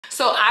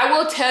So I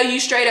will tell you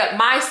straight up,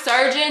 my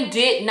surgeon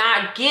did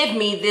not give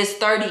me this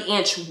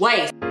 30-inch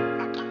waist.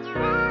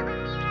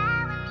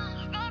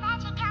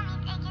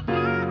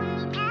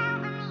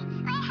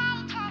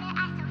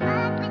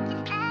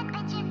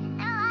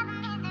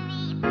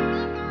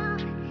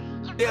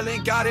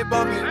 Got it,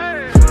 Bobby.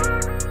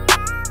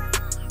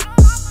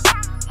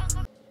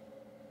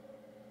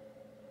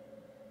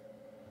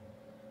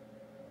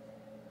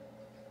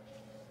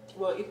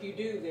 Well, if you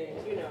do,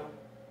 then, you know,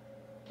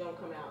 don't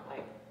come out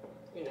like,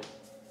 you know.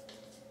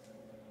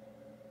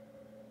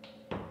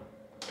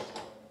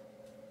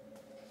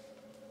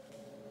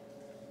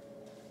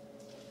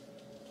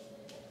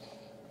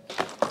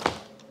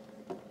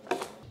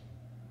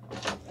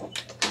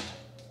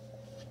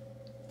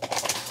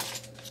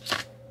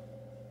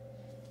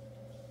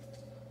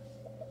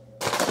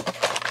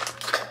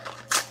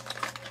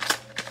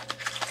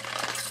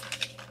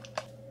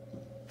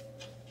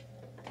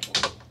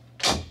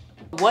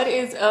 What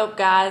is up,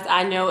 guys?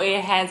 I know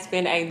it has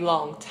been a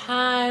long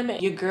time.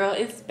 Your girl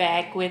is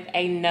back with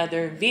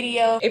another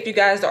video. If you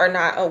guys are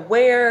not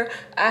aware,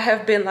 I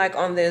have been like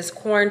on this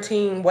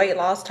quarantine weight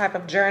loss type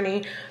of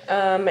journey,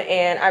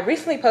 and I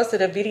recently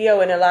posted a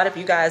video and a lot of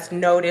you guys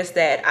noticed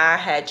that I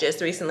had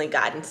just recently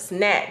gotten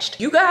snatched.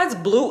 You guys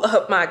blew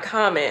up my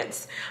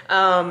comments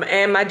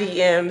and my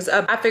DMs.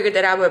 I figured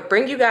that I would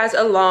bring you guys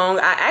along.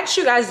 I asked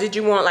you guys, did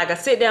you want like a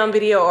sit down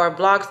video or a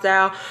vlog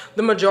style?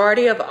 The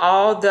majority of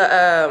all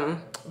the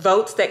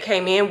votes that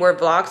came in were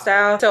vlog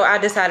style, so I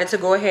decided to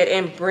go ahead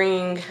and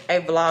bring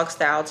a vlog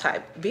style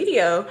type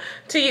video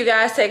to you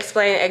guys to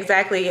explain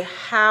exactly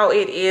how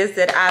it is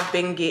that I've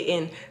been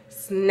getting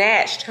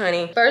snatched,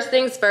 honey. First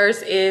things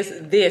first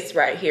is this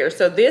right here.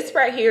 So this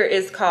right here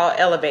is called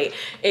Elevate.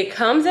 It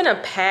comes in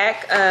a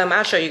pack.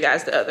 I'll show you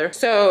guys the other.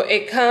 So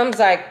it comes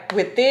like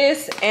with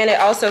this, and it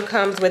also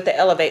comes with the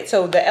Elevate.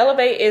 So the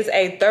Elevate is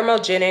a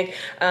thermogenic.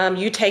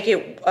 You take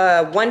it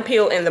one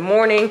pill in the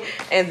morning,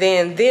 and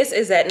then this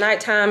is at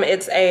nighttime.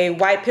 It's a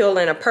white pill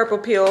and a purple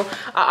pill.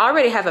 I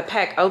already have a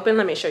pack open.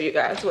 Let me show you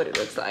guys what it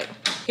looks like.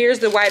 Here's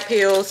the white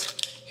pills.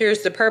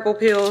 Here's the purple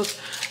pills,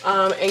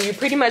 and you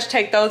pretty much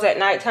take those at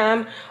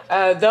nighttime.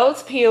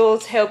 Those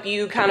pills help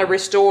you kind of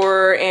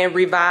restore and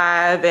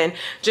revive and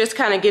just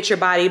kind of get your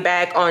body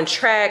back on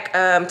track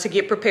to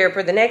get prepared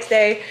for the next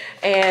day.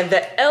 And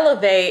the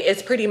Elevate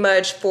is pretty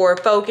much for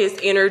focus,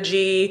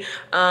 energy.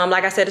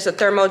 Like I said, it's a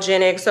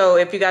thermogenic. So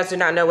if you guys do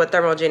not know what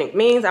thermogenic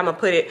means, I'm gonna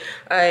put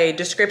a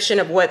description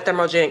of what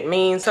thermogenic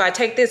means. So I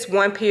take this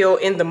one pill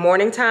in the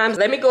morning time.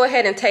 Let me go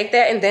ahead and take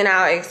that, and then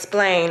I'll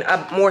explain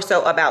more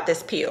so about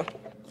this pill.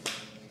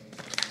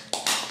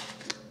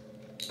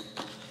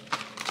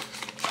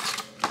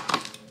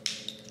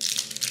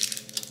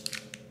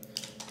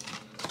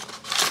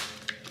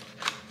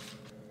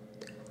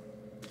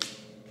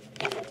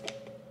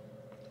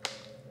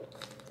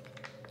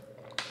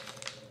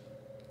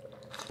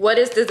 What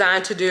it's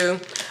designed to do,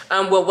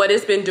 well, what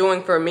it's been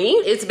doing for me,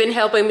 it's been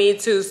helping me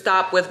to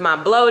stop with my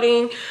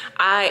bloating.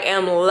 I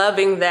am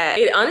loving that.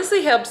 It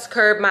honestly helps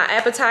curb my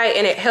appetite,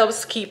 and it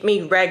helps keep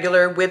me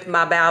regular with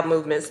my bowel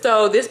movements.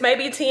 So this may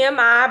be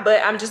TMI,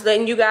 but I'm just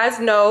letting you guys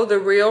know the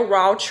real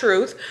raw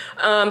truth.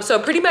 So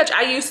pretty much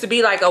I used to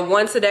be like a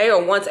once a day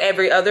or once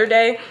every other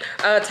day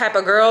type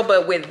of girl,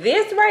 but with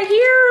this right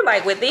here,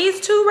 like with these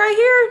two right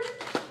here,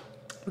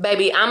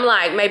 baby, I'm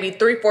like maybe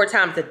 3-4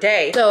 times a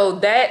day. So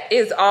that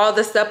is all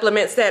the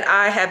supplements that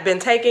I have been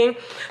taking.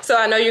 So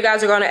I know you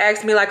guys are going to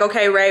ask me like,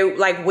 okay, Ray,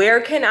 like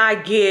where can I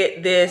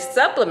get this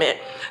supplement?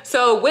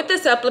 So with the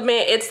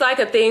supplement, it's like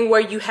a thing where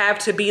you have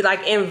to be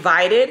like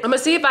invited. I'm gonna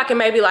see if I can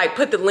maybe like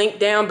put the link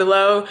down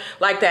below,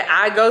 like that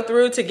I go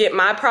through to get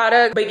my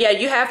product. But yeah,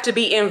 you have to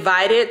be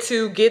invited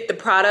to get the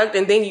product,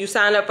 and then you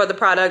sign up for the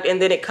product,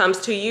 and then it comes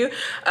to you.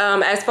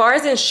 As far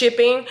as in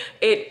shipping,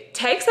 it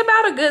takes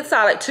about a good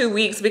solid 2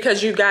 weeks,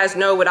 because you guys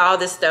know with all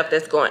this stuff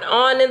that's going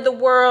on in the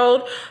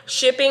world,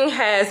 shipping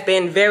has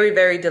been very,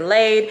 very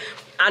delayed.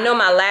 I know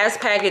my last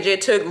package, it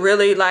took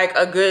really like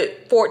a good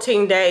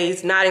 14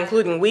 days, not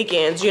including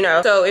weekends, you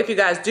know. So if you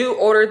guys do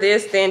order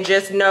this, then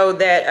just know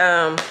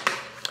that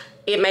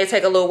it may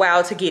take a little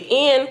while to get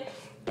in.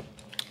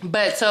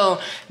 But so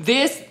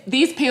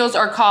these pills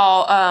are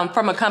called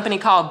from a company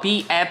called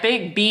Be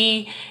Epic,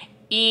 BEPIC.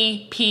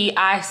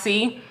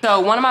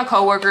 So one of my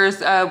coworkers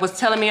was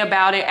telling me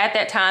about it. At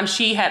that time,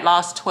 she had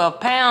lost 12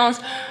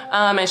 pounds,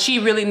 and she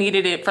really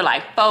needed it for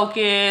like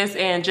focus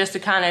and just to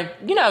kind of,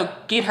 you know,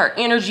 get her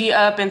energy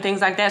up and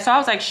things like that. So I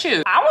was like,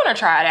 shoot, I want to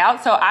try it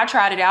out. So I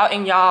tried it out,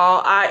 and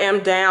y'all, I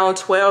am down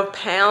 12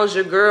 pounds.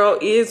 Your girl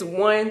is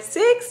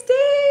 160.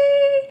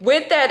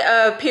 With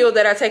that pill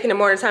that I take in the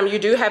morning time, you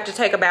do have to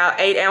take about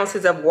 8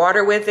 ounces of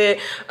water with it.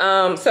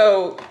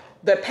 So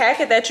the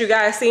packet that you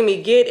guys see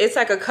me get, it's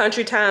like a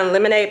Country Time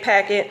lemonade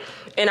packet.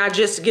 and I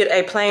just get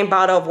a plain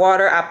bottle of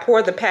water. I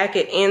pour the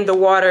packet in the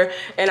water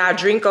and I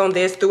drink on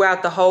this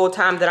throughout the whole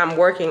time that I'm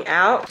working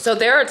out. So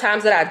there are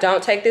times that I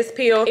don't take this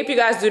pill. If you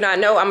guys do not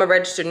know, I'm a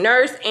registered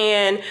nurse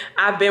and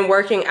I've been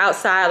working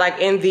outside, like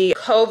in the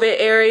COVID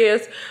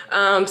areas.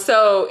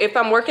 So if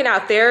I'm working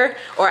out there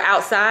or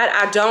outside,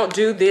 I don't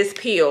do this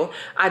pill.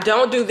 I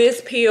don't do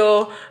this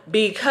pill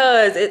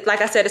because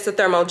like I said, it's a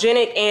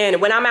thermogenic,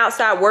 and when I'm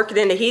outside working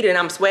in the heat and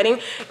I'm sweating,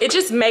 it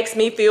just makes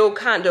me feel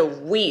kind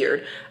of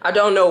weird. I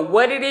don't know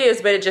what it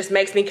is, but it just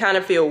makes me kind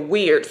of feel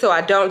weird, so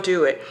I don't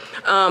do it.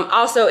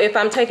 Also, if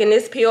I'm taking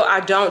this pill, I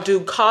don't do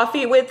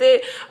coffee with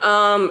it.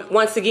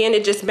 Once again,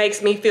 it just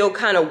makes me feel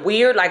kind of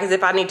weird, like as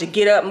if I need to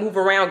get up, move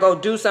around, go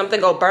do something,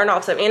 go burn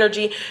off some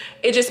energy.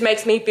 It just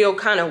makes me feel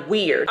kind of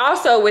weird.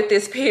 Also, with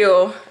this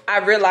pill, I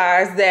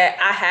realized that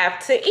I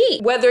have to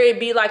eat, whether it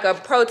be like a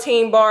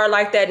protein bar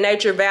like that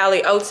Nature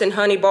Valley oats and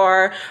honey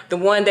bar, the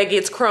one that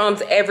gets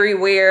crumbs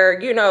everywhere,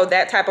 you know,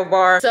 that type of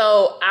bar.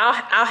 So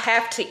I'll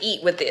have to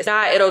eat with this.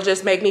 It'll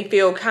just make me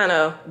feel kind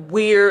of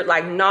weird,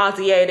 like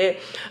nauseated.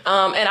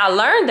 And I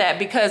learned that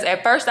because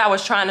at first I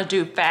was trying to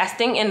do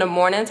fasting in the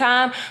morning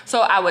time.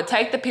 So I would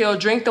take the pill,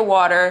 drink the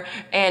water,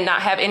 and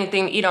not have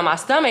anything to eat on my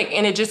stomach.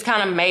 And it just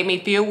kind of made me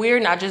feel weird,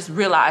 and I just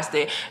realized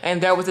it.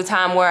 And there was a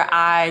time where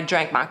I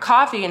drank my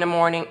coffee in the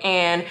morning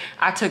and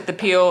I took the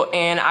pill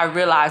and I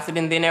realized it.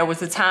 And then there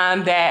was a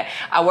time that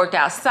I worked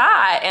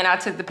outside and I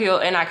took the pill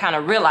and I kind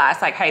of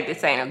realized, like, hey,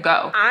 this ain't a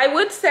go. I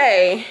would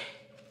say,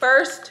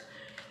 first,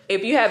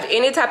 if you have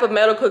any type of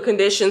medical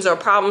conditions or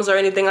problems or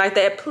anything like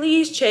that,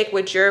 please check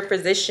with your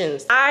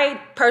physicians. I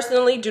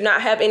personally do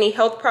not have any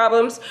health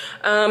problems,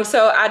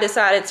 so I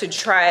decided to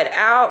try it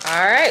out.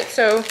 All right,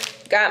 so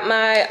got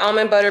my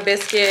almond butter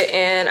biscuit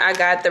and I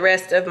got the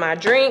rest of my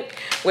drink,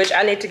 which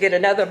I need to get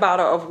another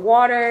bottle of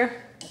water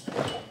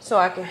so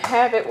I can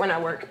have it when I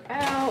work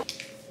out.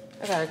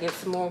 I gotta get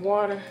some more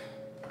water.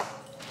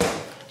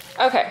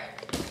 Okay,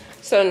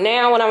 so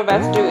now what I'm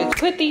about to do is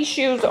put these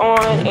shoes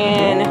on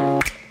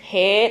and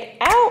head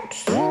out.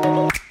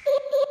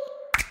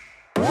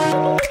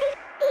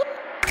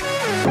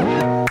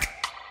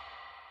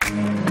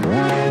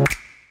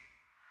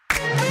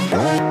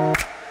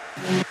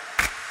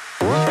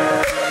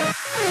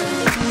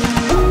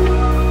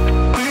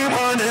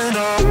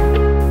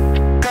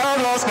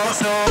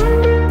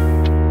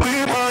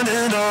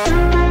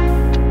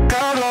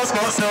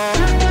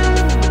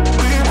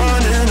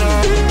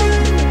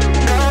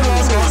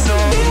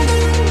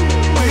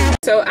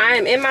 So I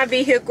am in my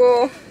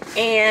vehicle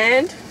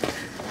and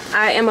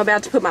I am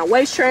about to put my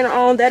waist trainer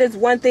on. That is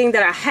one thing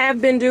that I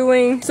have been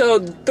doing. So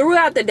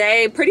throughout the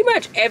day, pretty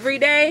much every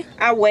day,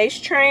 I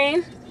waist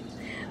train.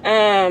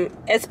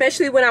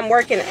 Especially when I'm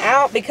working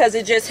out, because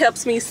it just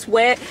helps me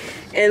sweat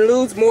and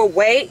lose more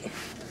weight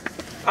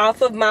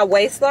off of my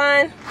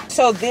waistline.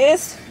 So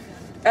this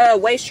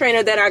waist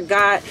trainer that I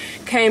got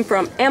came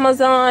from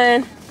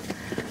Amazon.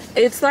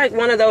 It's like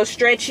one of those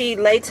stretchy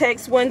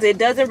latex ones. It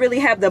doesn't really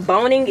have the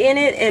boning in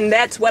it, and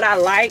that's what I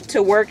like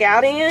to work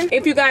out in.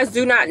 If you guys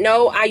do not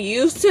know,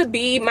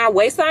 my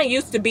waistline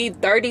used to be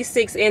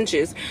 36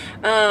 inches.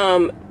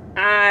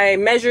 I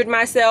measured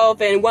myself,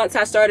 and once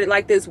I started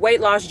like this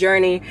weight loss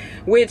journey,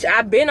 which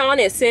I've been on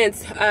it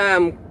since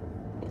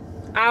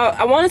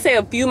I want to say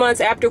a few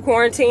months after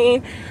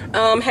quarantine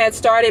had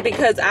started,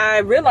 because I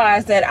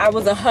realized that I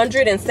was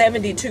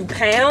 172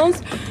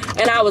 pounds.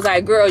 And I was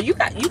like, girl, you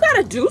got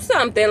to do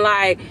something.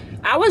 Like,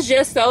 I was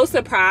just so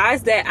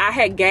surprised that I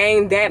had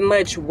gained that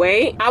much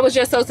weight. I was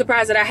just so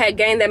surprised that I had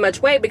gained that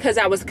much weight because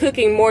I was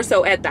cooking more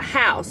so at the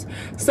house.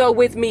 So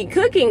with me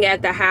cooking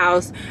at the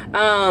house,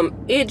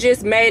 it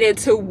just made it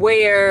to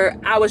where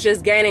I was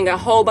just gaining a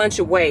whole bunch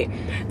of weight.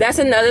 That's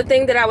another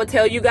thing that I would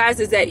tell you guys,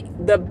 is that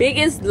the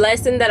biggest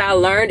lesson that I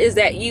learned is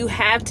that you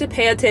have to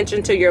pay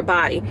attention to your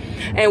body.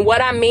 And what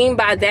I mean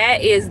by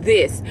that is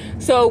this.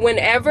 So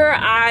whenever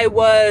I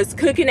was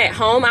cooking at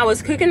home, I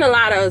was cooking a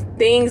lot of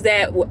things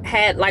that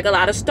had like a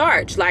lot of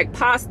starch, like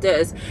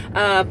pastas,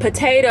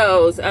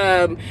 potatoes,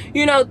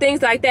 you know,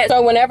 things like that.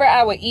 So whenever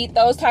I would eat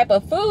those type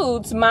of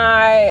foods,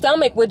 my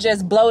stomach would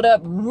just bloat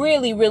up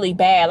really, really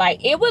bad.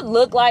 Like, it would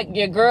look like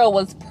your girl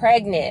was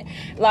pregnant.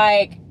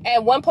 Like,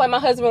 at one point my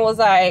husband was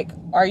like,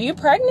 are you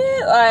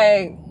pregnant?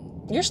 Like,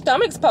 your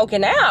stomach's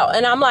poking out.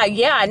 And I'm like,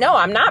 yeah, I know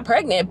I'm not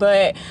pregnant,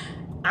 but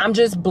I'm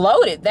just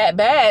bloated that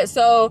bad.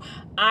 So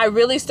I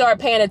really start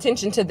paying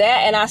attention to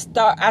that, and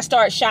I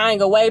start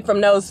shying away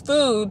from those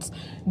foods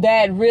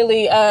that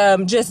really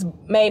just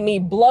made me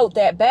bloat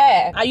that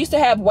bad. I used to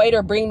have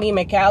waiter bring me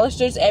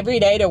McAllister's every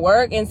day to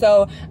work, and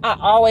so I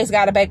always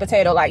got a baked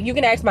potato. Like, you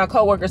can ask my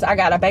coworkers, I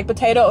got a baked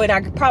potato, and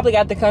I probably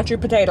got the country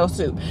potato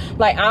soup.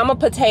 Like, I'm a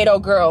potato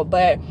girl,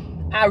 but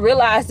I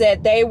realized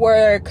that they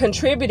were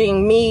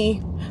contributing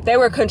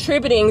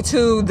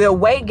to the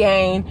weight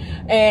gain,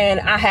 and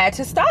I had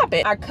to stop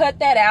it. I cut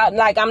that out.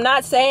 Like, I'm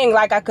not saying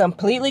like I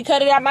completely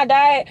cut it out my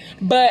diet,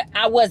 but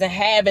I wasn't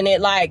having it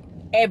like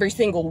every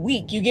single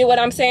week. You get what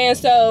I'm saying?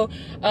 So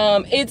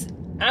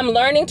I'm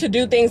learning to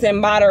do things in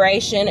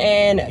moderation,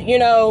 and you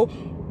know,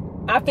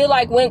 I feel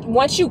like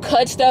once you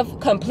cut stuff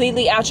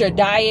completely out your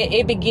diet,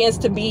 it begins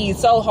to be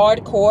so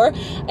hardcore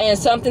and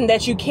something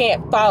that you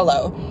can't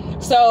follow.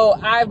 So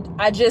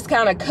I just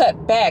kind of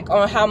cut back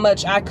on how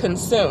much I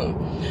consume.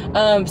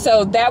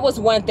 So that was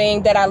one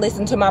thing that I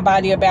listened to my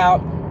body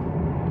about.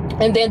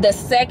 And then the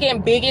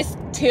second biggest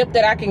tip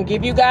that I can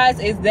give you guys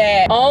is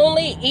that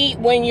only eat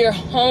when you're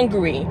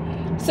hungry.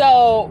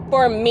 So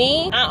for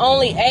me, I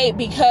only ate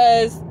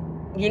because,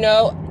 you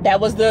know, that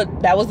was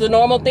the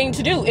normal thing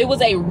to do. It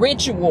was a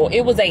ritual.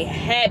 It was a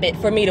habit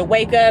for me to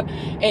wake up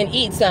and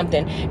eat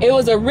something. It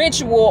was a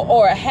ritual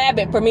or a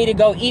habit for me to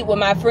go eat with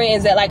my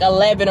friends at like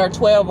 11 or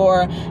 12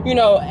 or, you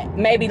know,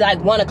 maybe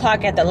like 1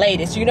 o'clock at the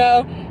latest, you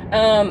know?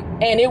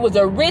 And it was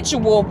a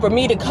ritual for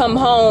me to come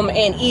home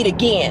and eat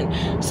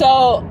again.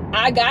 So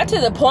I got to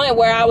the point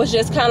where I was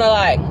just kind of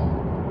like,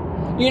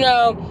 you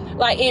know,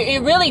 like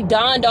it really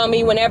dawned on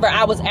me whenever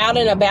I was out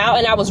and about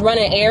and I was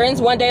running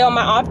errands one day on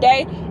my off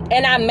day,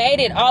 and I made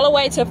it all the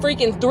way to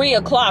freaking 3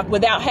 o'clock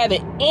without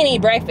having any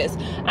breakfast.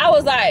 I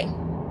was like,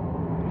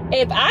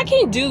 if I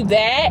can do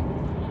that,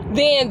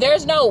 then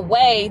there's no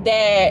way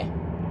that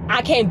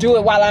I can't do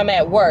it while I'm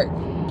at work.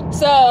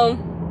 So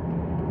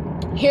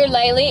here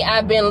lately,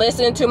 I've been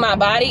listening to my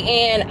body,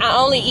 and I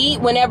only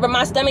eat whenever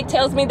my stomach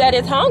tells me that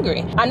it's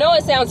hungry. I know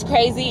it sounds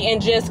crazy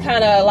and just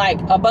kind of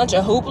like a bunch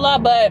of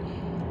hoopla, but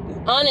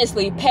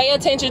honestly, pay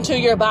attention to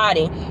your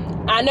body.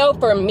 I know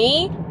for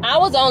me, I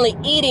was only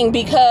eating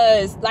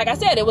because, like I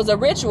said, it was a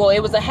ritual. It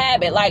was a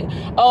habit. Like,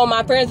 oh,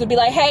 my friends would be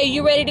like, hey,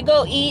 you ready to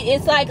go eat?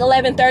 It's like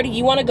 11:30.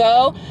 You want to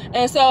go?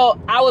 And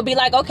so I would be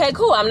like, okay,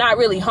 cool. I'm not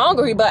really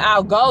hungry, but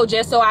I'll go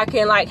just so I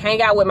can like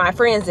hang out with my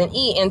friends and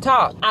eat and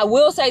talk. I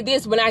will say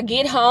this, when I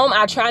get home,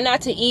 I try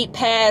not to eat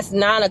past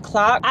 9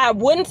 o'clock. I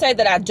wouldn't say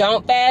that I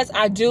don't fast.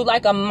 I do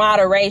like a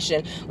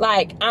moderation.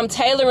 Like, I'm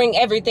tailoring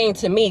everything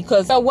to me,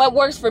 because what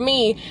works for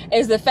me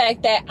is the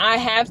fact that I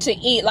have to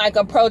eat like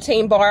a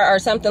protein bar or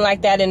something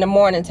like that in the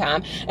morning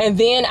time, and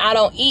then I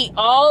don't eat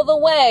all the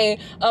way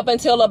up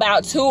until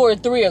about 2 or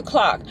 3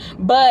 o'clock.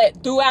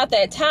 But throughout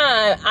that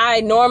time,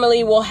 I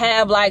normally will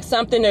have like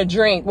something to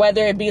drink,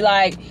 whether it be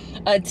like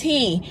a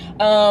tea,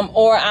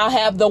 or I'll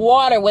have the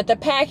water with the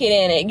packet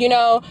in it, you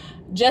know,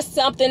 just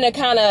something to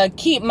kind of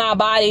keep my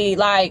body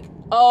like,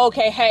 oh,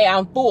 okay, hey,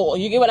 I'm full.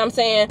 You get what I'm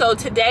saying? So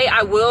today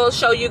I will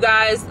show you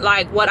guys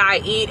like what I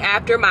eat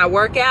after my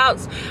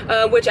workouts,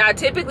 which I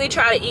typically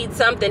try to eat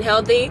something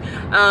healthy.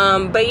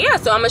 But yeah,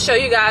 so I'm gonna show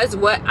you guys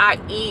what I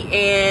eat,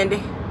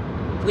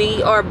 and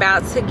we are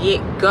about to get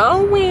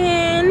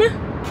going.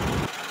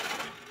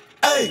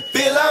 Hey,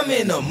 Bill, I'm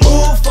in the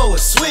mood for a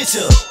switch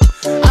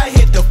up. I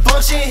hit the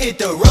function, hit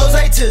the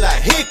rose till I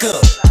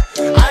hiccup.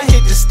 I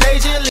hit the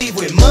stage and leave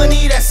with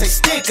money that's a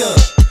stick up.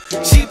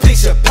 She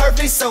picture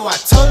perfect, so I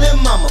told him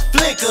I'm a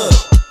flick up.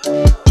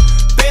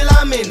 Bill,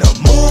 I'm in the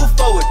mood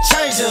for a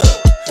change up.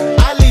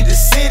 I leave the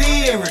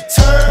city and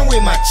return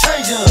with my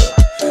change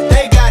up.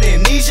 They got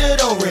amnesia,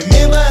 don't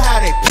remember how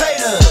they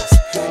played us.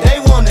 They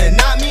wanna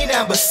knock me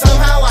down, but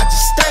somehow I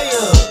just stay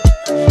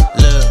up.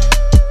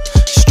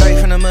 Look, straight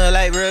from the mud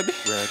like Ruby.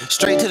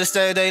 Straight to the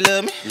stage, they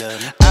love me.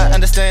 I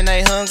understand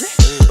they hungry,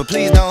 but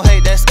please don't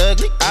hate, that's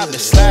ugly. I've been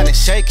sliding,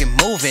 shaking,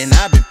 moving,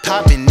 I've been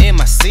popping in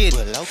my city.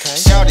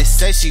 Shawty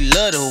say she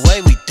love the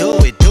way we do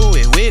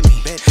it with me.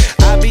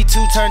 I be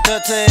too turned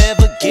up to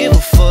ever give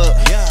a fuck.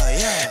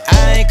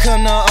 I ain't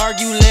come to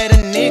argue, let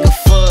a nigga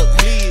fuck.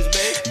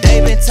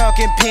 They been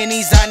talking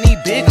pennies, I need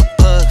bigger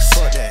bucks.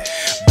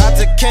 About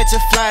to catch a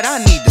flight, I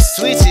need to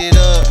switch it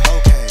up.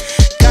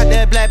 Got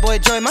that black boy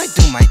joy, might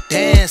do my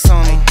dance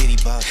on him.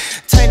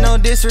 Take no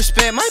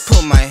disrespect, might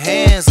put my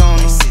hands on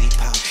him.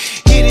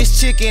 Hit this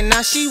chicken,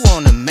 now she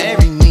wanna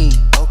marry me.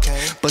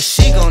 But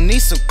she gon' need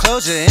some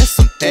closure and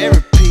some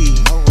therapy.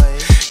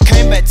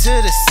 Came back to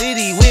the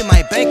city with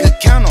my bank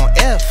account on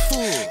F.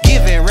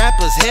 Giving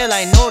rappers hell,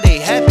 I know they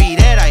happy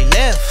that I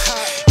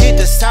left. Hit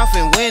the south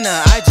in winter,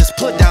 I just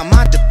put down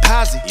my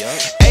deposit.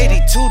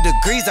 82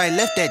 degrees, I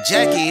left that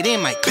jacket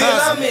in my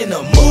closet. Bill, I'm in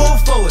the mood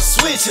for a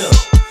switch up.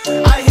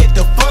 I hit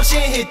the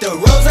function, hit the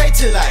rose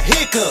till I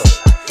hiccup.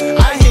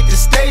 I hit the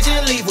stage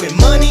and leave with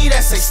money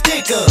that's a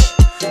stick up.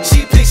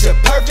 She picture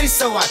perfect,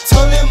 so I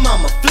told him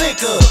I'm a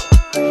flick up.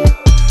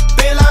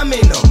 Bill, I'm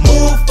in the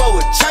mood for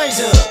a change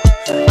up.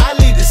 I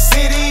leave the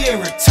city and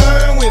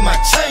return with my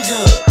change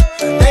up.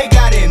 They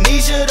got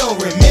amnesia,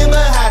 don't remember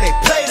how they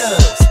played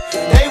us.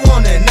 They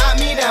wanna knock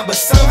me down, but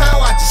somehow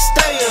I just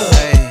stay up.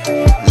 Hey,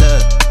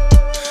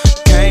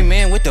 look, came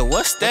in with the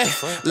what's that?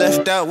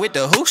 Left out with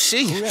the who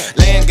she?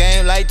 Laying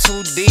game like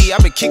 2D, I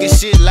been kicking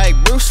shit like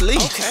Bruce Lee.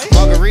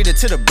 Margarita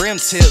to the brim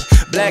tip,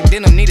 black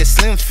denim need a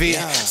slim fit.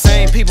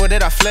 Same people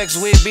that I flex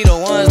with be the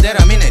ones that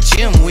I'm in the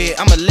gym with.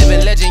 I'm a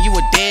living legend, you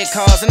a dead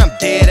cause, and I'm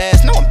dead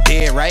ass. No, I'm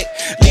dead, right?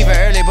 Leave it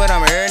early, but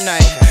I'm here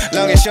night.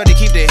 Long as shorty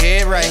keep the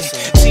head right.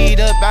 teed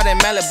up out in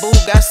Malibu,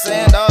 got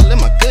sand all in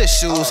my good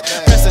shoes.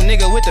 Press a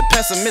nigga with the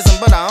pessimism,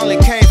 but I only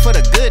came for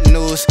the good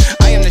news.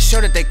 I am the show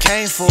that they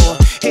came for,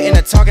 hitting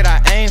the target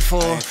I aim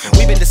for.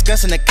 We been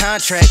discussing the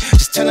contract,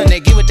 just telling they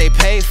get what they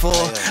paid for.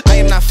 I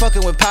am not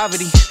fucking with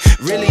poverty,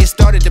 really it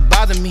started to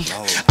bother me.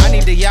 I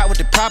need the yacht with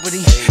the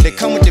property, that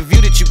come with the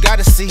view that you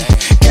gotta see.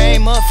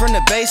 Came up from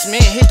the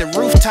basement, hit the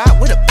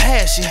rooftop with a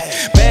passion.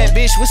 Bad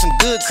bitch with some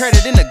good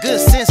credit and a good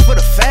sense for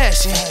the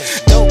fashion.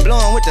 Dope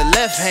blowing with the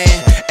left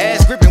hand,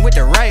 ass gripping with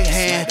the right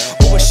hand.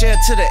 Uber share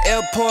to the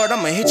airport,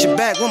 I'ma hit you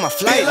back when my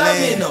flight land.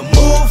 I'm in the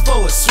mood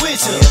for a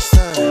switch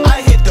up.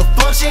 I hit the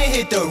function,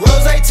 hit the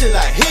rose till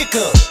I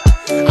hiccup.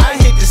 I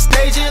hit the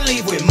stage and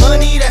leave with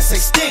money that's a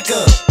stick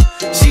up.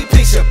 She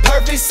picture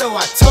perfect, so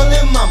I told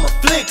him I'ma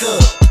flick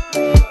up.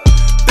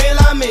 Feel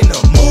I'm in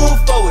the mood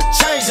for a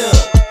change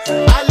up.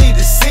 I leave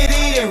the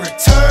city and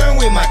return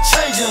with my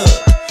change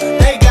up.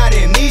 They got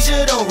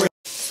amnesia, don't.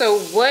 So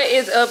what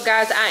is up,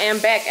 guys? I am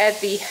back at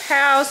the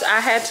house. I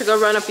had to go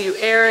run a few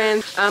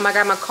errands. I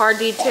got my car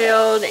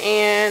detailed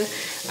and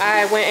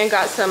I went and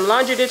got some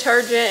laundry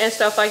detergent and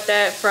stuff like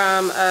that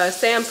from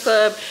Sam's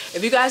Club.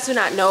 If you guys do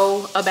not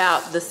know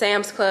about the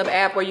Sam's Club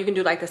app where you can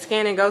do like the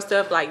scan and go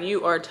stuff, like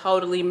you are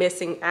totally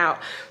missing out.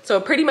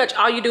 So pretty much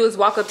all you do is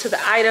walk up to the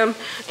item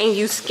and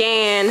you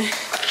scan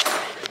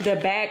the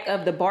back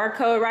of the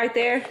barcode right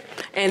there,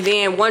 and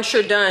then once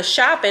you're done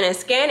shopping and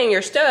scanning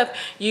your stuff,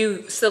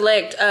 you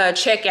select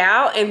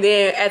checkout, and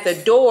then at the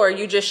door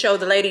you just show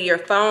the lady your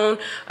phone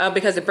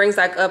because it brings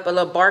like up a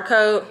little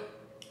barcode,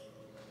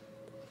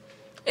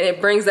 and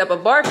it brings up a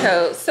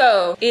barcode.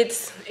 So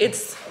it's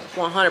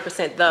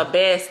 100% the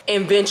best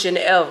invention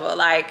ever.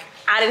 Like,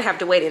 I didn't have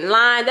to wait in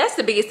line. That's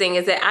the biggest thing,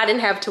 is that I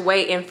didn't have to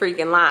wait in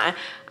freaking line.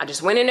 I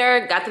just went in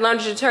there, got the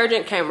laundry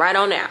detergent, came right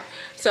on out.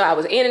 So I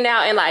was in and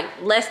out in like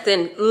less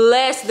than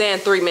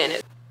 3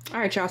 minutes. All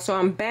right, y'all, so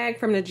I'm back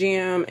from the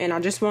gym and I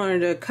just wanted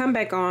to come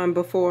back on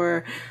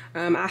before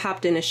I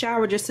hopped in the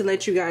shower, just to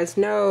let you guys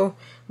know,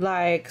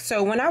 like,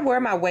 so when I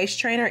wear my waist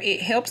trainer,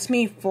 it helps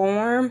me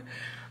form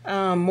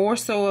more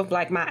so of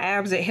like my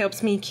abs. It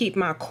helps me keep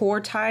my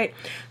core tight.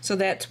 So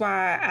that's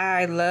why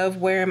I love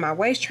wearing my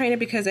waist trainer,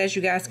 because as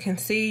you guys can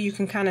see, you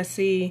can kind of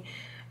see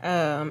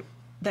the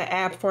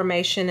ab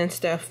formation and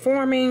stuff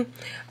forming.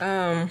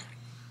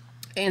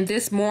 And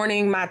this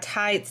morning my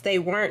tights, they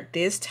weren't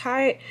this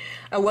tight.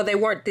 Well, they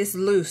weren't this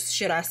loose,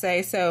 should I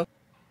say. So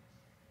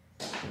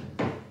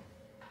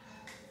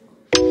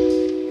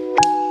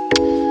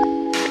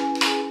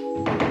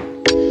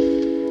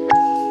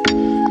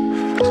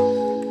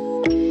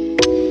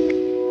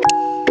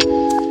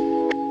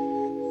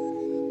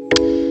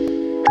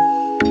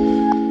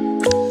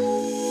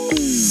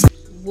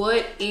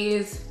what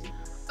is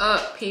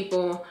up,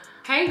 people?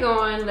 Hang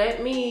on,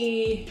 let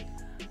me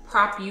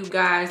prop you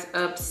guys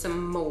up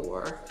some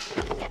more.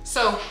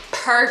 So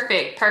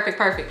perfect.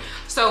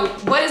 So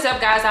what is up,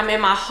 guys? I'm in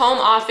my home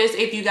office.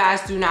 If you guys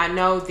do not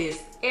know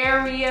this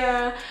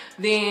area,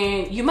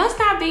 then you must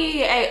not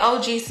be a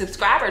OG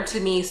subscriber to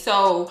me.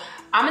 So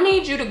I'm gonna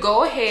need you to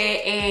go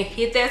ahead and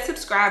hit that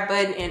subscribe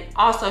button and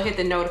also hit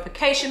the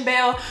notification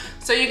bell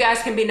so you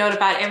guys can be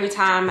notified every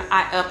time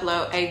I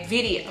upload a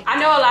video. I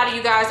know a lot of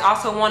you guys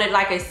also wanted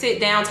like a sit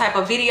down type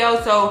of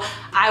video, so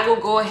I will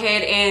go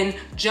ahead and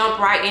jump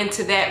right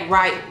into that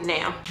right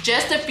now.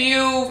 Just a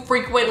few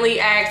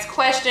frequently asked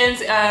questions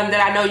that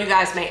I know you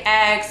guys may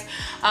ask.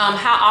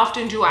 How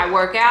often do I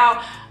work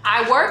out?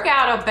 I work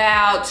out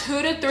about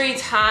 2 to 3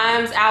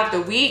 times out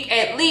the week,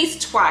 at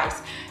least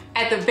twice.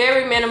 At the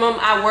very minimum,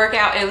 I work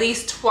out at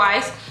least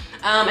twice.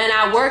 And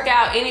I work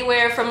out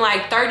anywhere from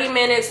like 30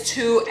 minutes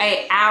to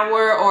an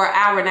hour or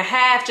hour and a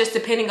half, just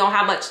depending on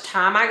how much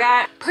time I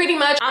got. Pretty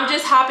much, I'm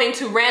just hopping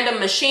to random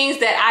machines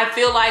that I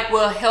feel like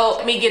will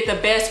help me get the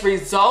best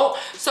result.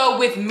 So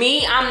with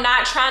me, I'm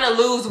not trying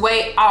to lose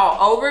weight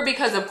all over,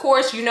 because of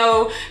course, you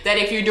know that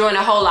if you're doing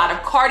a whole lot of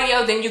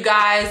cardio, then you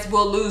guys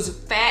will lose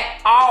fat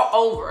all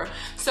over.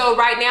 So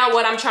right now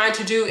what I'm trying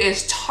to do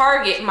is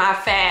target my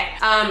fat.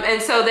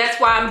 And so that's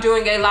why I'm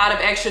doing a lot of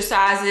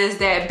exercises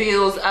that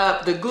builds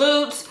up the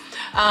glutes,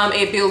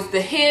 it builds the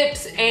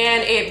hips,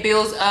 and it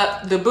builds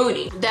up the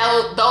booty.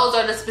 Those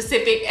are the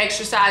specific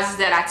exercises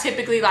that I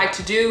typically like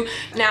to do.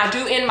 Now I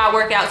do end my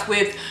workouts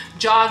with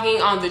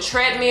jogging on the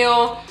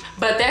treadmill,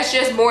 but that's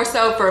just more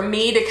so for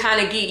me to kind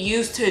of get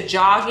used to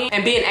jogging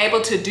and being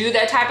able to do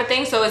that type of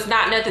thing. So it's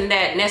not nothing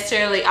that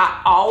necessarily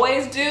I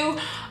always do.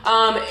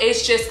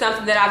 It's just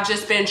something that I've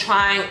just been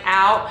trying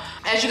out.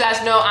 As you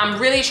guys know, I'm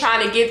really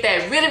trying to get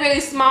that really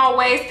small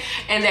waist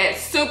and that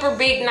super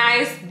big,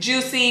 nice,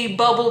 juicy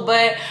bubble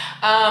butt.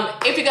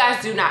 If you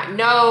guys do not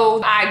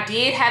know, I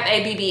did have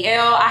a BBL.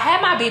 I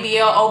had my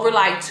BBL over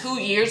like 2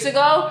 years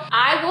ago.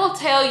 I will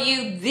tell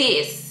you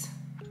this,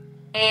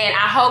 and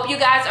I hope you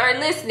guys are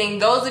listening.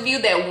 Those of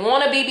you that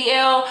want a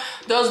BBL,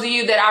 those of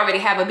you that already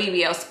have a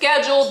BBL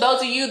scheduled, those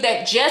of you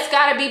that just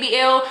got a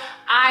BBL,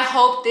 I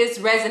hope this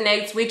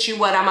resonates with you,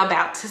 what I'm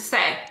about to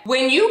say.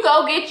 When you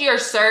go get your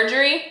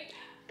surgery,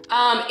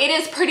 It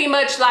is pretty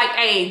much like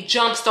a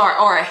jump start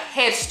or a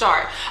head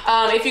start.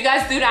 If you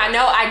guys do not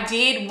know, I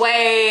did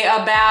weigh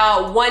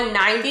about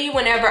 190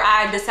 whenever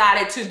I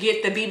decided to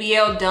get the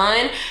BBL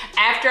done.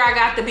 After I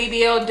got the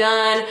BBL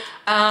done,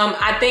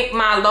 I think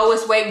my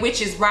lowest weight,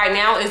 which is right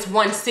now, is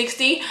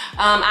 160.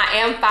 I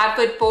am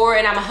 5'4"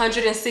 and I'm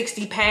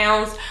 160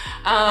 pounds.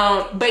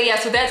 But yeah,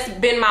 so that's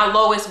been my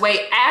lowest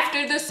weight.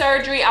 After the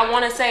surgery, I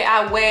want to say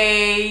I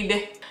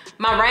weighed,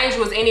 my range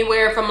was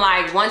anywhere from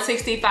like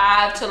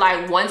 165 to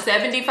like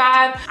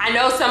 175. I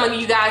know some of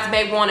you guys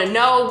may want to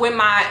know when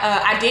my,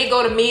 I did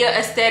go to Mia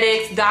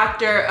Aesthetics,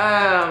 Dr.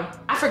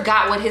 I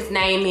forgot what his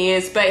name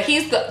is, but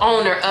he's the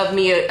owner of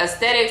Mia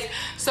Aesthetics.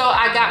 So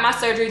I got my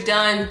surgery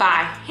done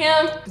by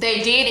him. They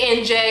did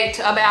inject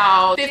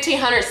about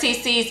 1,500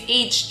 cc's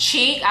each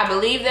cheek. I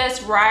believe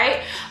that's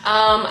right.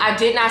 I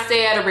did not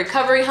stay at a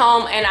recovery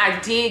home, and I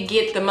did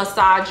get the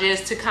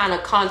massages to kind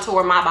of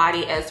contour my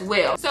body as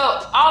well. So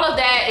all of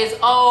that is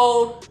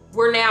old.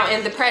 We're now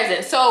in the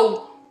present.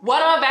 So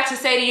what I'm about to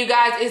say to you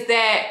guys is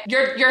that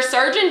your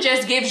surgeon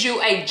just gives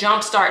you a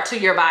jump start to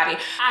your body.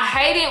 I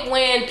hate it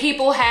when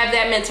people have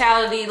that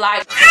mentality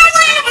like,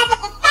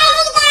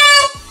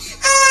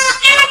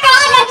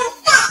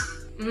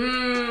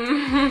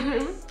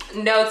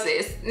 no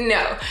sis,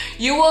 no,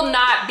 you will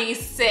not be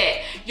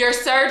set. Your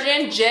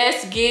surgeon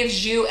just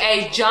gives you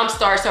a jump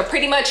start. So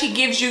pretty much he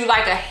gives you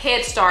like a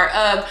head start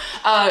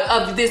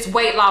of this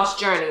weight loss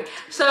journey.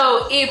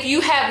 So if you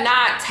have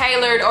not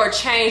tailored or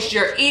changed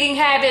your eating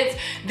habits,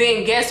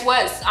 then guess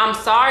what? I'm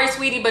sorry,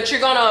 sweetie, but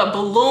you're gonna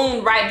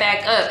balloon right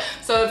back up.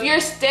 So if you're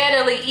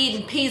steadily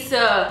eating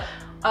pizza,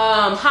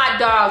 hot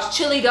dogs,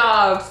 chili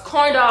dogs,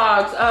 corn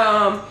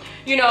dogs,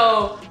 you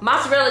know,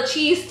 mozzarella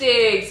cheese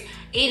sticks,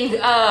 eating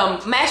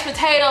mashed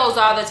potatoes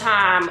all the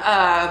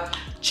time,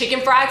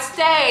 chicken fried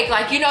steak,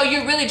 like, you know,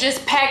 you're really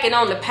just packing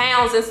on the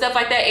pounds and stuff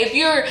like that. If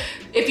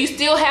you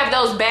still have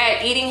those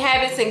bad eating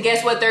habits, and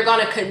guess what, they're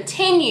gonna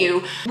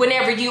continue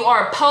whenever you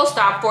are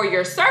post-op for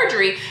your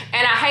surgery.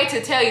 And I hate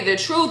to tell you the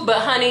truth, but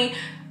honey,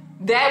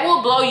 that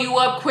will blow you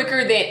up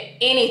quicker than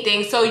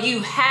anything. So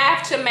you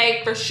have to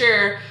make for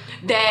sure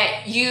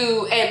that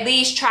you at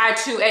least try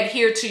to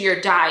adhere to your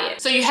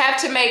diet. So you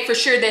have to make for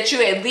sure that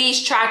you at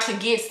least try to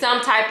get some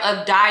type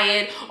of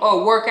diet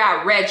or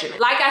workout regimen.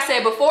 Like I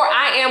said before,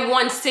 I am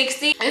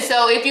 160. And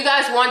so if you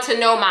guys want to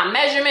know my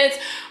measurements,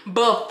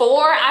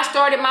 before I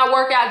started my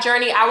workout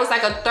journey, I was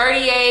like a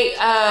 38,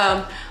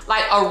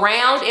 like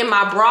around in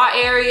my bra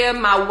area.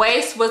 My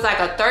waist was like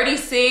a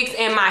 36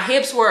 and my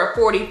hips were a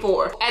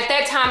 44. At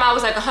that time, I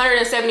was like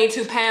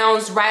 172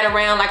 pounds, right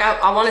around, like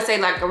I wanna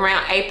say like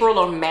around April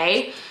or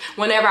May,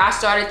 whenever I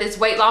started this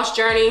weight loss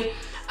journey.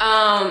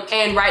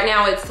 And right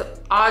now it's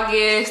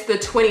August the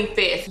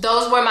 25th.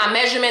 Those were my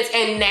measurements,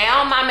 and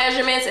now my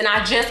measurements, and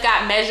I just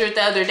got measured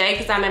the other day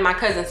because I'm at my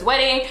cousin's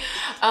wedding.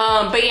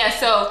 But yeah,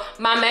 so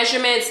my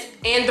measurements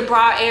in the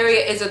bra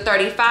area is a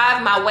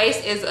 35, my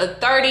waist is a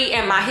 30,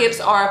 and my hips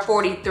are a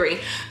 43.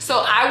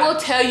 So I will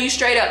tell you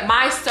straight up,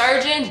 my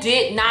surgeon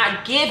did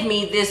not give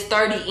me this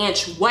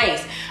 30-inch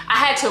waist. I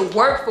had to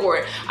work for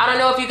it. I don't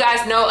know if you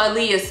guys know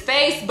Aaliyah's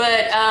face,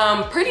 but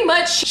pretty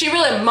much she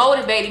really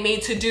motivated me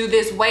to do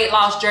this weight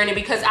loss journey,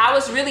 because I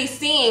was really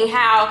seeing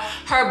how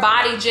her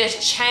body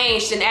just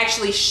changed and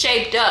actually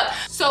shaped up.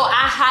 So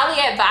I highly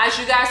advise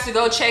you guys to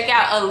go check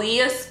out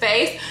Aaliyah's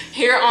face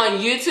here on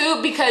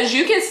YouTube, because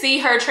you can see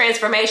her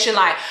transformation.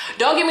 Like,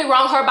 don't get me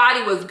wrong, her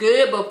body was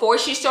good before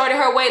she started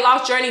her weight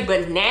loss journey,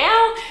 but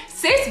now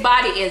sis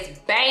body is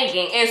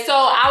banging. And so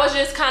I was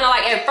just kind of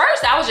like, at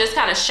first I was just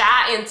kind of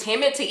shy and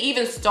timid to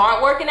even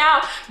start working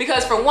out,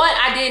 because for one,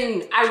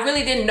 I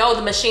really didn't know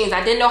the machines.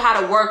 I didn't know how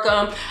to work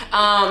them.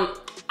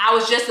 I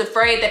was just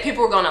afraid that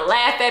people were gonna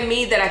laugh at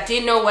me, that I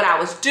didn't know what I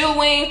was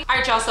doing. All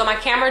right, y'all, so my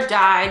camera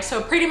died.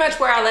 So pretty much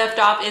where I left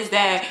off is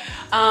that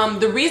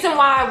the reason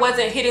why I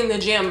wasn't hitting the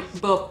gym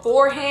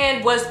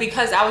beforehand was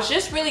because I was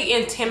just really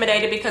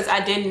intimidated, because I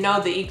didn't know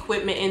the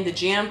equipment in the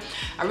gym.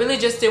 I really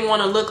just didn't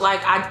want to look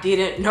like I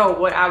didn't know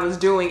what I was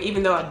doing,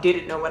 even though I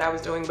didn't know what I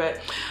was doing.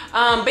 But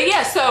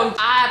yeah, so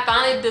I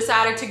finally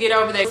decided to get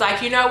over there. It's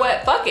like, you know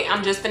what, fuck it,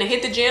 I'm just gonna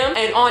hit the gym.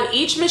 And on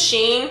each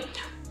machine,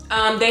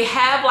 they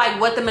have like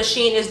what the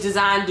machine is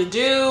designed to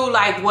do,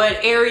 like what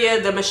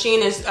area the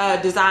machine is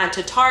designed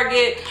to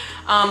target,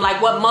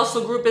 like what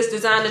muscle group is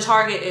designed to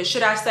target,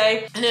 should I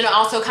say. And it'll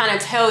also kind of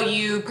tell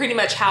you pretty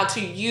much how to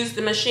use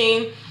the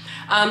machine.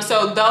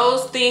 So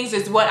those things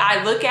is what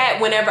I look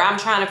at whenever I'm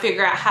trying to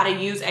figure out how to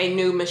use a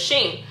new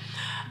machine.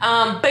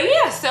 But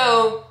yeah,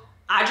 so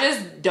I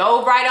just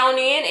dove right on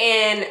in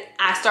and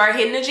I started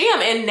hitting the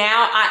gym, and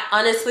now I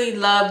honestly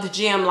love the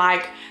gym.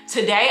 Like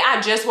today, I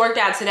just worked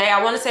out today.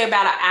 I want to say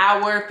about an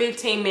hour,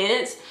 15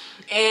 minutes.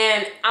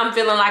 And I'm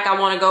feeling like I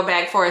want to go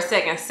back for a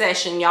second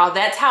session, y'all.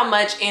 That's how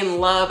much in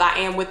love I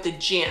am with the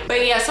gym.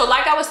 But yeah, so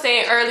like I was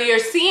saying earlier,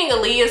 seeing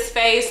Aaliyah's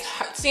face,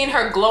 seeing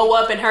her glow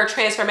up and her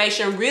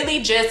transformation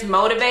really just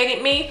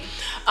motivated me.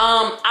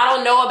 I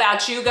don't know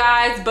about you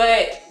guys,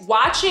 but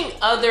watching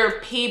other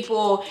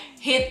people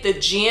hit the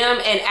gym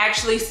and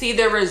actually see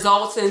their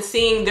results and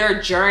seeing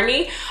their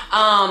journey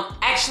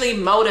actually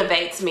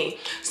motivates me.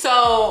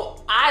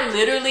 So I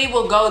literally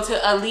will go to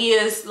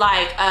Aaliyah's,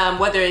 like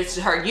whether it's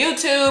her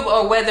YouTube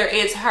or whether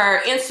it's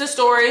her Insta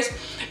stories,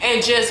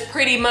 and just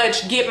pretty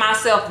much get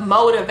myself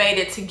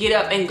motivated to get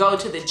up and go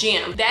to the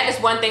gym. That is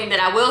one thing that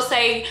I will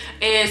say,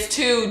 is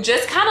to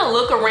just kind of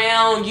look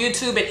around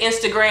YouTube and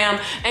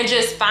Instagram and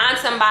just find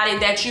somebody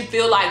that you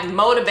feel like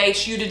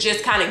motivates you to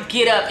just kind of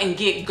get up and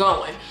get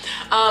going.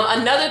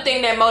 Another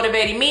thing that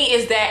motivated me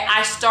is that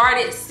I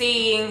started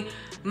seeing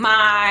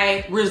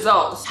my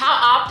results.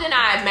 How often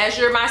I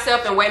measure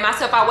myself and weigh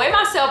myself. I weigh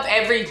myself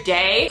every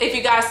day. If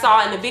you guys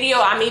saw in the video,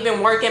 I'm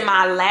even working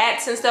my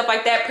lats and stuff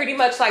like that, pretty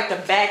much like the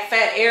back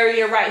fat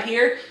area right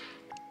here.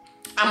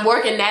 I'm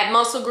working that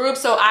muscle group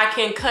so I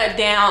can cut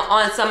down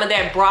on some of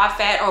that bra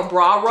fat or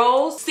bra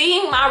rolls.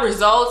 Seeing my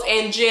results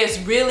and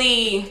just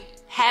really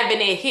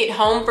having it hit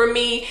home for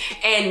me,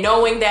 and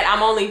knowing that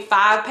I'm only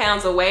 5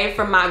 pounds away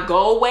from my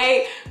goal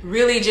weight,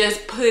 really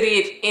just put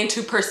it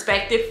into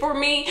perspective for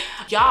me.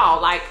 Y'all,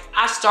 like,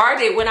 I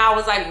started when I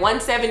was like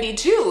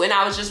 172 and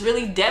I was just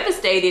really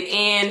devastated,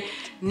 and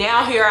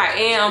now here I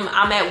am,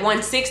 I'm at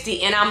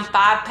 160 and I'm 5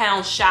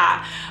 pounds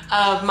shy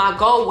of my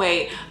goal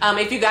weight.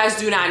 If you guys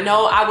do not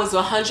know, I was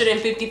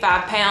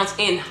 155 pounds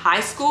in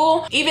high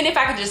school. Even if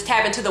I could just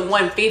tap into the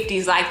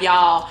 150s, like,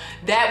 y'all,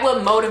 that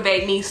would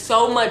motivate me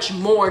so much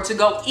more to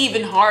go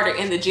even harder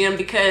in the gym,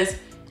 because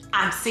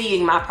I'm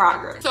seeing my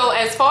progress. So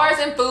as far as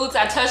in foods,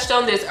 I touched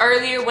on this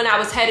earlier when I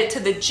was headed to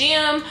the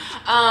gym.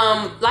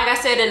 Like I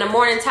said, in the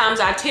morning times,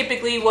 I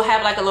typically will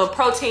have like a little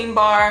protein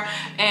bar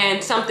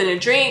and something to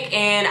drink,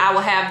 and I will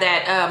have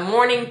that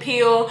morning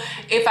pill.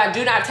 If I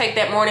do not take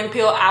that morning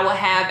pill, I will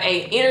have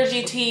a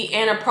energy tea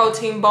and a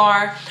protein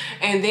bar,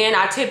 and then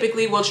I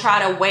typically will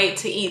try to wait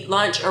to eat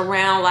lunch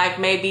around, like,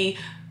 maybe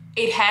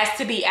it has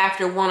to be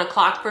after 1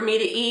 o'clock for me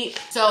to eat.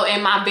 So,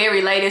 and my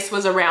very latest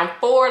was around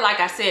 4,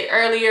 like I said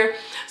earlier.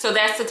 So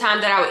that's the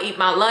time that I would eat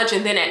my lunch.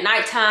 And then at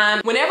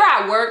nighttime, whenever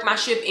I work, my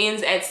shift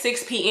ends at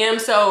 6 p.m.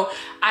 So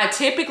I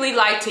typically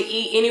like to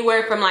eat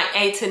anywhere from like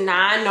 8 to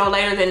 9, no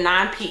later than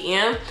 9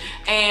 p.m.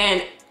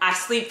 And I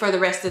sleep for the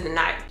rest of the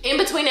night. In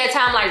between that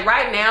time, like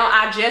right now,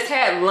 I just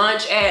had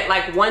lunch at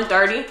like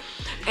 1:30.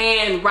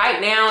 And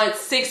right now it's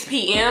 6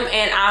 p.m.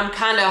 and I'm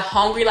kind of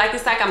hungry. Like,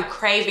 it's like I'm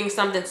craving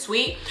something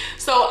sweet.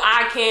 So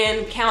I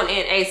can count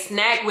in a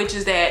snack, which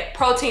is that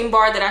protein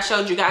bar that I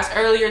showed you guys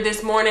earlier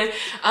this morning.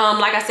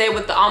 Like I said,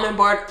 with the almond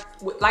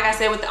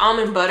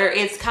butter,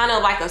 it's kind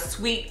of like a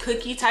sweet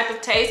cookie type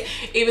of taste,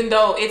 even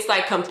though it's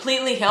like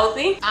completely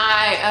healthy.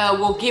 I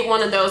will get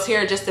one of those here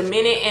in just a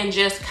minute and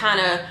just kind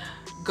of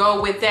go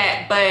with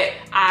that. But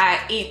I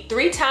eat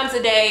 3 times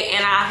a day,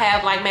 and I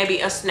have like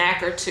maybe a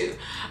snack or two,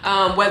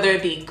 whether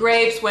it be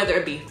grapes, whether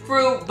it be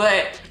fruit.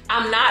 But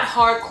I'm not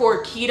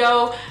hardcore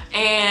keto,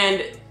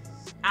 and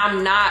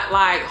I'm not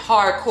like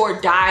hardcore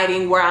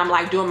dieting where I'm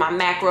like doing my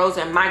macros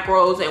and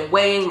micros and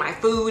weighing my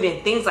food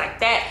and things like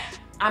that.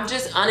 I'm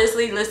just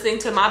honestly listening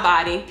to my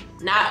body,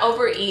 not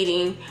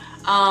overeating,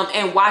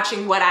 and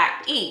watching what I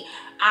eat.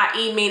 I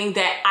eat meaning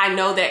that I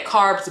know that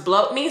carbs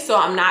bloat me, so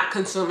I'm not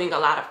consuming a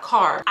lot of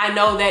carbs. I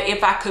know that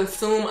if I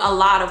consume a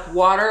lot of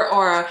water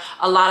or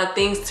a lot of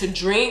things to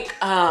drink,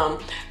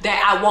 that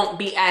I won't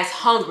be as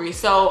hungry.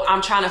 So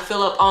I'm trying to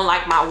fill up on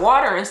like my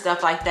water and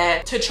stuff like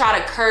that to try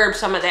to curb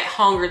some of that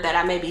hunger that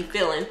I may be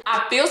feeling.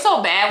 I feel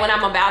so bad when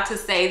I'm about to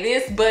say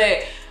this,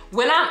 but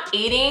when I'm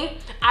eating,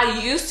 I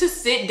used to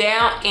sit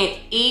down and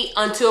eat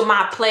until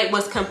my plate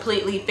was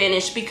completely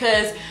finished,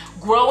 because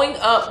growing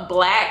up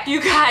Black,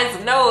 you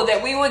guys know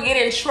that we would get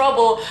in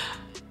trouble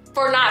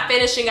for not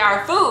finishing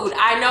our food.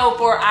 I know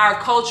for our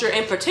culture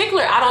in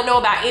particular, I don't know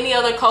about any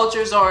other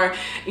cultures, or,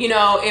 you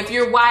know, if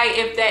you're white,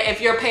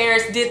 if your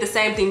parents did the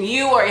same thing to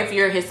you, or if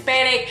you're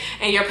Hispanic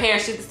and your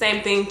parents did the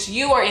same thing to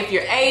you, or if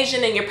you're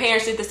Asian and your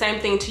parents did the same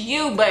thing to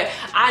you. But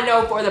I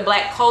know for the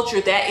Black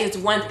culture, that is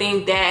one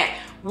thing that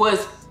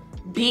was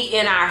beat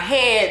in our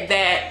head,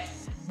 that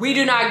we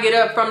do not get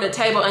up from the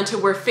table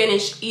until we're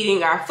finished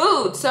eating our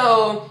food.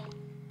 So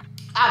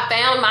I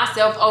found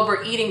myself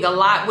overeating a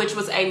lot, which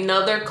was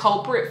another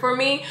culprit for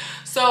me.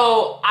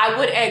 So I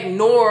would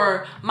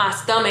ignore my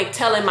stomach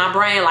telling my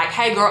brain like,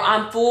 hey girl,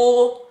 I'm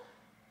full.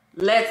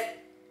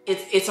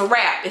 It's a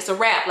wrap. It's a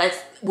wrap.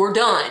 We're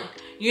done.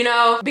 You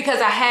know,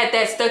 because I had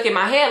that stuck in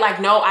my head,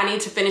 like, no, I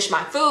need to finish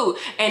my food.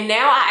 And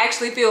now I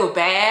actually feel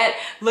bad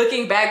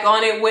looking back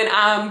on it when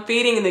I'm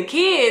feeding the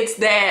kids,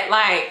 that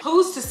like,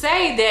 who's to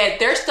say that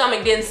their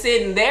stomach didn't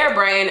sit in their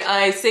brain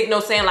a signal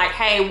saying like,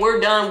 hey,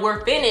 we're done,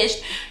 we're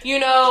finished, you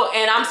know,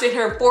 and I'm sitting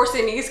here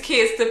forcing these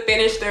kids to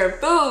finish their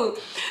food.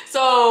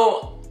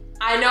 So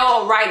I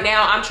know right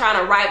now I'm trying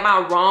to right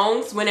my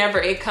wrongs whenever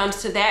it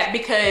comes to that,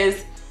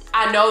 because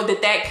I know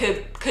that that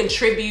could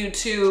contribute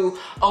to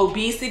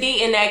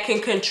obesity, and that can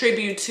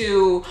contribute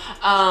to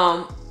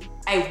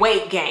a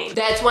weight gain.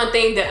 That's one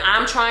thing that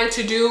I'm trying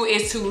to do,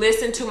 is to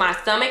listen to my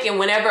stomach. And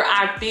whenever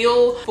I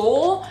feel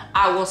full,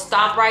 I will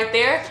stop right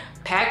there,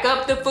 pack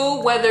up the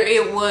food, whether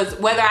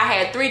I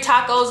had 3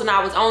 tacos and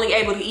I was only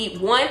able to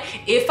eat 1.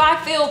 If I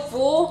feel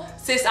full,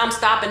 sis, I'm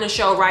stopping the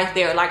show right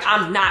there. Like,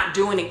 I'm not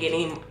doing it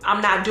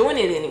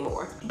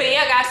anymore. But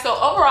yeah, guys, so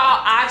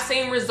overall, I've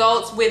seen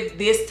results with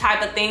this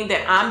type of thing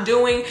that I'm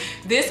doing.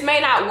 This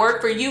may not work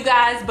for you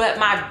guys, but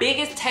my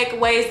biggest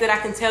takeaways that I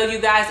can tell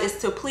you guys is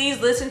to please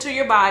listen to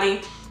your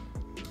body.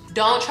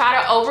 Don't try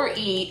to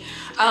overeat.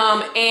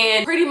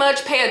 And pretty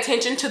much pay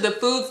attention to the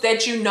foods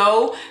that you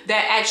know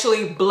that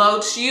actually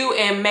bloats you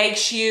and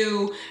makes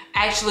you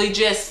actually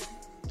just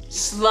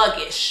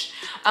sluggish.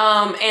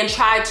 And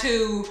try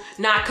to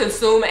not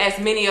consume as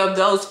many of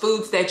those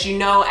foods that you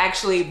know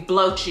actually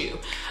bloat you.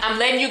 I'm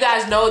letting you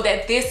guys know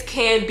that this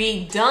can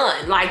be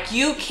done. Like,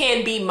 you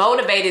can be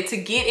motivated to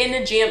get in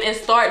the gym and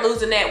start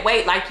losing that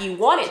weight like you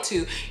wanted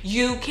to.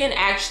 You can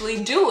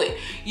actually do it.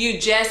 You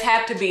just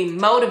have to be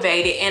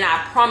motivated, and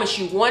I promise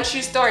you, once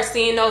you start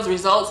seeing those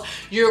results,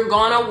 you're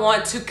gonna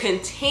want to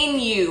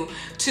continue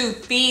to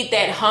feed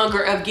that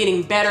hunger of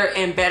getting better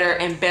and better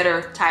and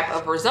better type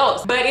of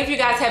results. But if you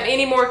guys have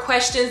any more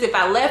questions, if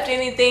I left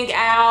anything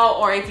out,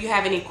 or if you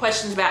have any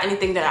questions about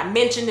anything that I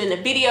mentioned in the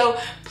video,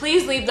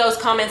 please leave those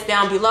comments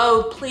down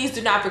below. Please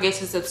do not forget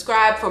to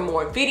subscribe for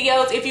more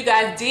videos. If you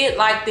guys did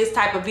like this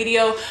type of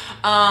video,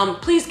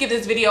 please give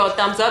this video a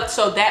thumbs up,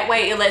 so that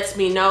way it lets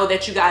me know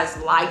that you guys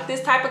like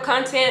this type of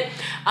content,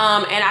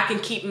 and I can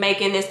keep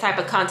making this type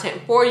of content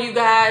for you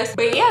guys.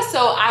 But yeah,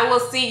 so I will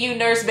see you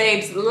nurse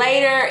babes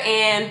later,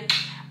 and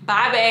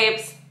bye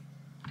babes.